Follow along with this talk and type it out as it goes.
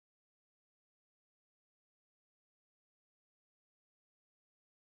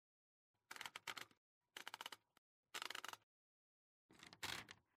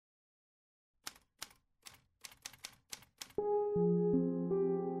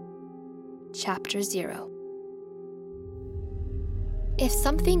Chapter 0. If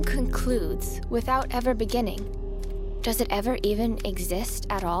something concludes without ever beginning, does it ever even exist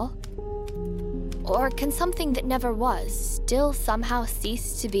at all? Or can something that never was still somehow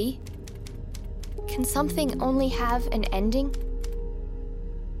cease to be? Can something only have an ending?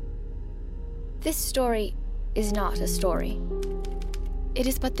 This story is not a story. It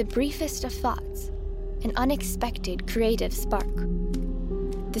is but the briefest of thoughts, an unexpected creative spark.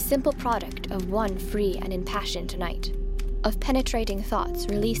 The simple product of one free and impassioned night, of penetrating thoughts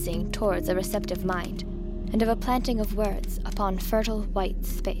releasing towards a receptive mind, and of a planting of words upon fertile white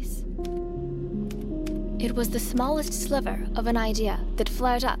space. It was the smallest sliver of an idea that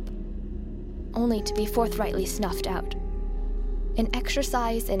flared up, only to be forthrightly snuffed out. An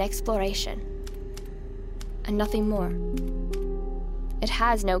exercise in exploration, and nothing more. It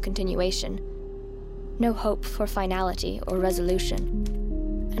has no continuation, no hope for finality or resolution,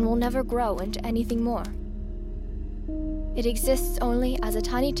 and will never grow into anything more. It exists only as a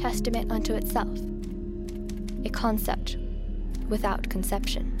tiny testament unto itself, a concept without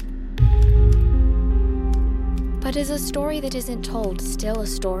conception. But is a story that isn't told still a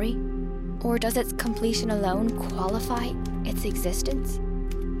story? Or does its completion alone qualify its existence?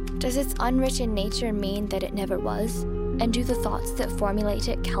 Does its unwritten nature mean that it never was? And do the thoughts that formulate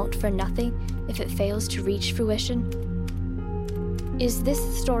it count for nothing if it fails to reach fruition? Is this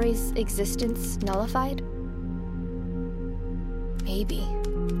story's existence nullified? Maybe.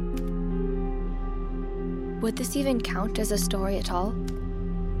 Would this even count as a story at all?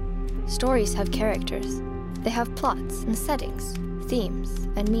 Stories have characters. They have plots and settings, themes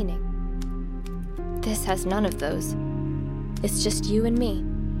and meaning. This has none of those. It's just you and me,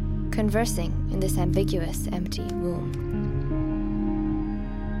 conversing in this ambiguous, empty womb.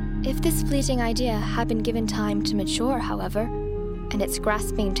 If this fleeting idea had been given time to mature, however, and its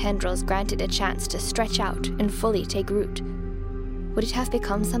grasping tendrils granted a chance to stretch out and fully take root, would it have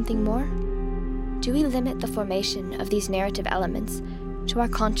become something more? Do we limit the formation of these narrative elements to our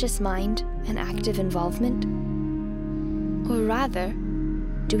conscious mind and active involvement? Or rather,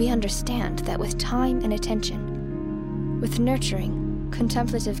 do we understand that with time and attention, with nurturing,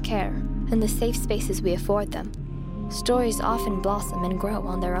 contemplative care, and the safe spaces we afford them, stories often blossom and grow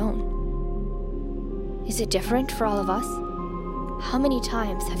on their own? Is it different for all of us? How many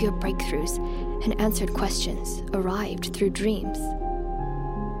times have your breakthroughs and answered questions arrived through dreams?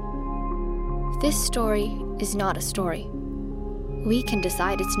 This story is not a story. We can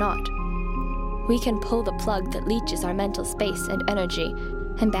decide it's not. We can pull the plug that leeches our mental space and energy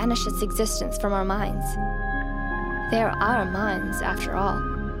and banish its existence from our minds. They are our minds, after all.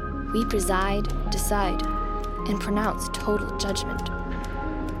 We preside, decide, and pronounce total judgment.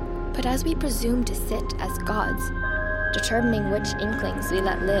 But as we presume to sit as gods, determining which inklings we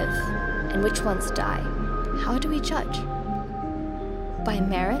let live and which ones die, how do we judge? By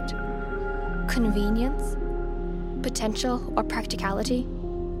merit? Convenience? Potential or practicality?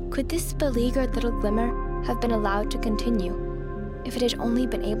 Could this beleaguered little glimmer have been allowed to continue if it had only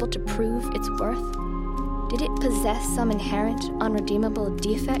been able to prove its worth? Did it possess some inherent, unredeemable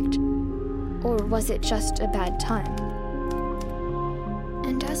defect? Or was it just a bad time?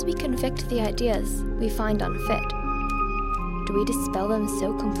 And as we convict the ideas we find unfit, do we dispel them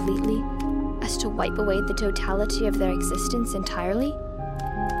so completely as to wipe away the totality of their existence entirely?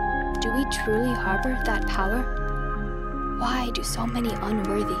 Do we truly harbor that power? Why do so many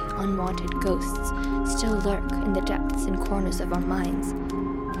unworthy, unwanted ghosts still lurk in the depths and corners of our minds,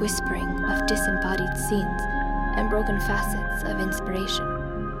 whispering of disembodied scenes and broken facets of inspiration?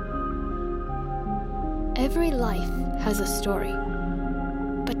 Every life has a story,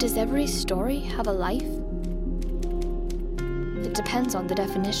 but does every story have a life? It depends on the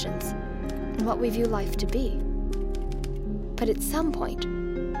definitions and what we view life to be. But at some point,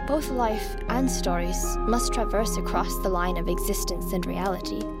 both life and stories must traverse across the line of existence and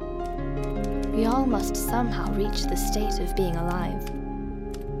reality. We all must somehow reach the state of being alive.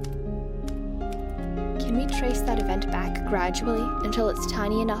 Can we trace that event back gradually until it's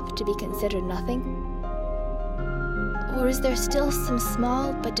tiny enough to be considered nothing? Or is there still some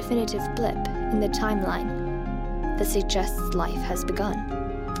small but definitive blip in the timeline that suggests life has begun?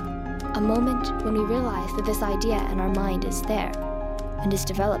 A moment when we realize that this idea in our mind is there and is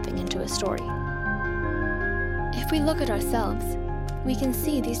developing into a story. If we look at ourselves, we can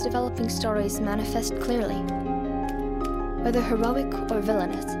see these developing stories manifest clearly. Whether heroic or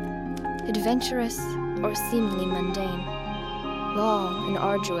villainous, adventurous or seemingly mundane, long and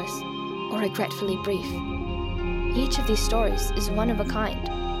arduous or regretfully brief, each of these stories is one of a kind.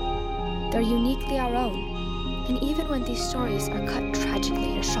 They're uniquely our own, and even when these stories are cut tragically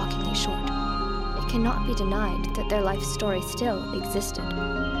tragically and shockingly short, it cannot be denied that their life story still existed.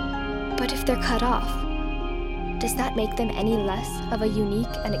 But if they're cut off, does that make them any less of a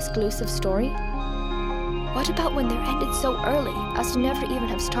unique and exclusive story? What about when they're ended so early as to never even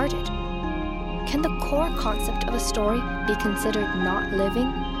have started? Can the core concept of a story be considered not living?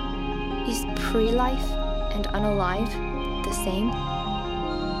 Is pre-life and unalive the same?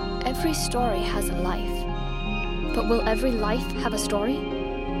 Every story has a life, but will every life have a story?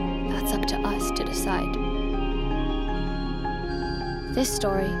 That's up to us to decide. This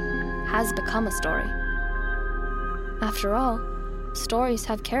story has become a story. After all, stories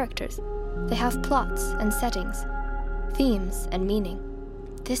have characters. They have plots and settings, themes and meaning.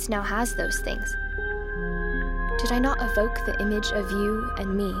 This now has those things. Did I not evoke the image of you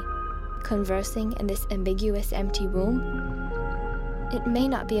and me, conversing in this ambiguous empty room? It may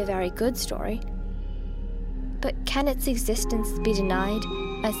not be a very good story, but can its existence be denied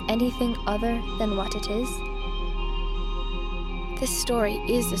as anything other than what it is? This story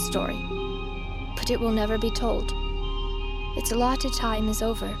is a story, but it will never be told. Its allotted time is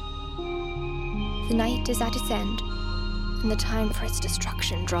over. The night is at its end, and the time for its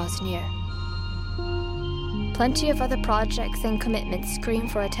destruction draws near. Plenty of other projects and commitments scream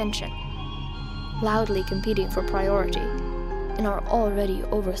for attention, loudly competing for priority in our already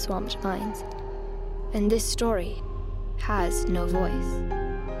overswamped minds. And this story has no voice.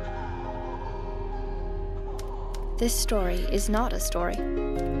 This story is not a story,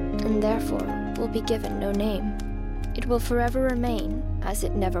 and therefore will be given no name. It will forever remain as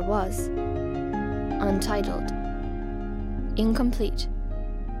it never was, untitled, incomplete,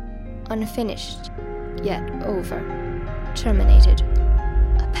 unfinished, yet over, terminated,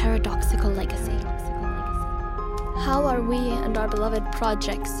 a paradoxical legacy. How are we and our beloved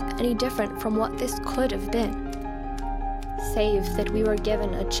projects any different from what this could have been? Save that we were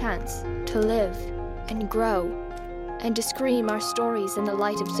given a chance to live and grow and to scream our stories in the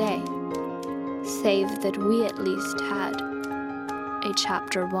light of day. Save that we at least had a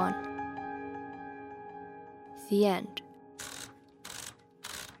chapter 1. The end.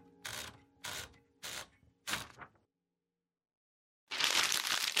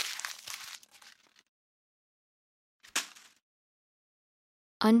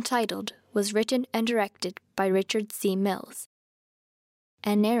 Untitled was written and directed by Richard C. Mills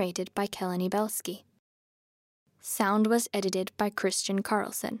and narrated by Kelly Belsky. Sound was edited by Christian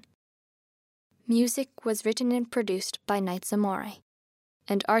Carlson. Music was written and produced by Nights Amore,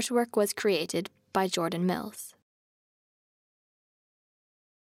 and artwork was created by Jordan Mills.